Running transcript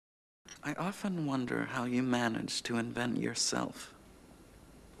I often wonder how you managed to invent yourself.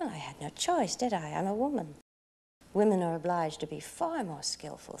 Well, I had no choice, did I? I'm a woman. Women are obliged to be far more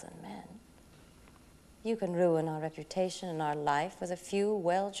skillful than men. You can ruin our reputation and our life with a few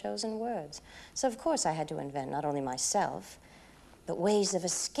well-chosen words. So, of course, I had to invent not only myself, but ways of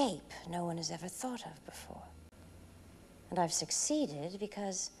escape no one has ever thought of before. And I've succeeded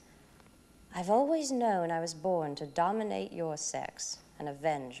because I've always known I was born to dominate your sex and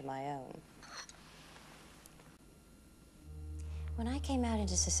avenge my own. When I came out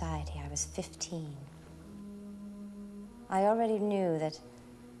into society, I was 15. I already knew that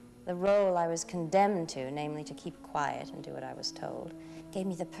the role I was condemned to, namely to keep quiet and do what I was told, gave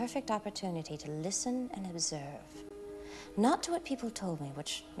me the perfect opportunity to listen and observe. Not to what people told me,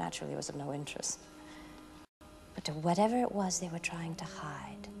 which naturally was of no interest, but to whatever it was they were trying to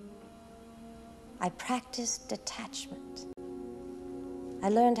hide. I practiced detachment. I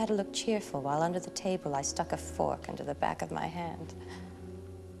learned how to look cheerful while under the table I stuck a fork into the back of my hand.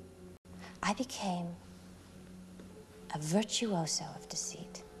 I became a virtuoso of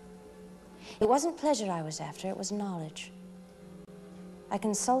deceit. It wasn't pleasure I was after, it was knowledge. I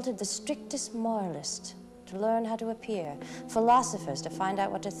consulted the strictest moralists to learn how to appear, philosophers to find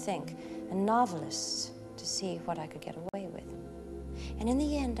out what to think, and novelists to see what I could get away with. And in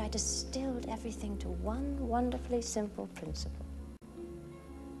the end, I distilled everything to one wonderfully simple principle.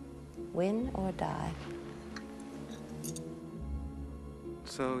 Win or die.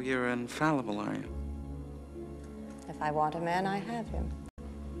 So you're infallible, are you? If I want a man, I have him.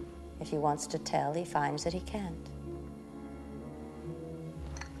 If he wants to tell, he finds that he can't.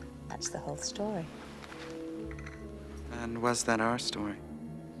 That's the whole story. And was that our story?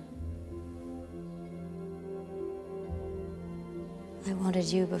 I wanted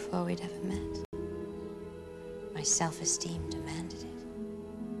you before we'd ever met. My self-esteem demanded it.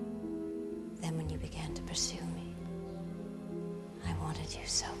 Then when you began to pursue me, I wanted you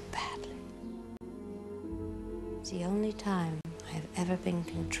so badly. It's the only time I have ever been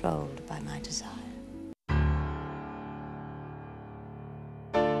controlled by my desire.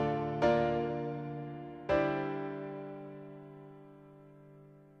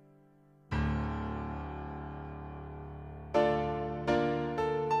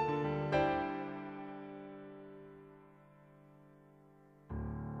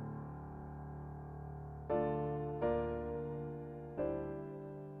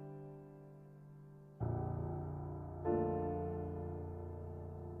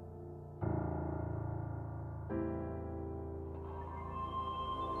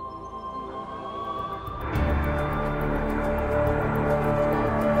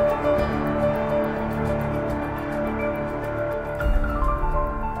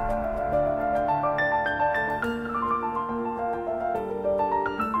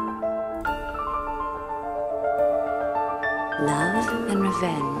 Love and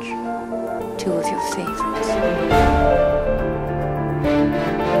revenge, two of your favorites.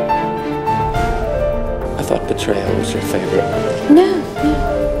 I thought betrayal was your favorite. No, no.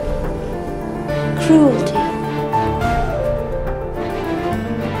 Cruelty.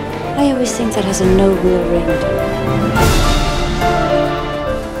 I always think that has a nobler ring to it.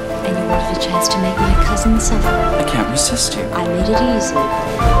 And you wanted a chance to make my cousin suffer. I can't resist you. I made it easy.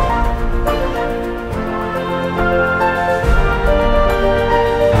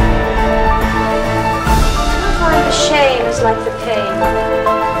 The shame is like the pain.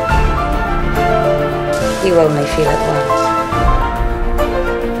 You only feel it once.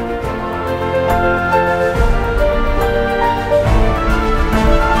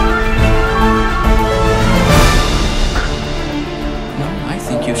 No, I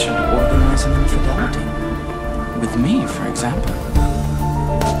think you should organize an infidelity. With me, for example.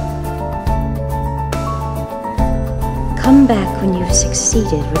 Come back when you've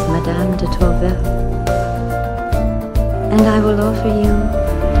succeeded with Madame de Tourvel. And I will offer you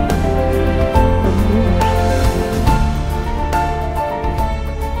a reward.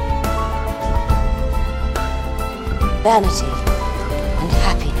 Vanity and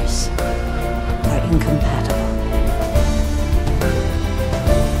happiness are incompatible.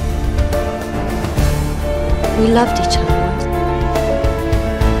 We loved each other once.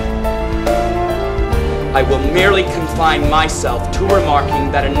 I will merely confine myself to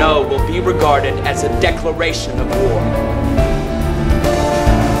remarking that a no will be regarded as a declaration of war.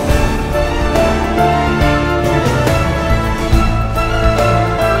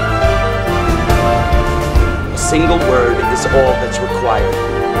 A single word is all that's required.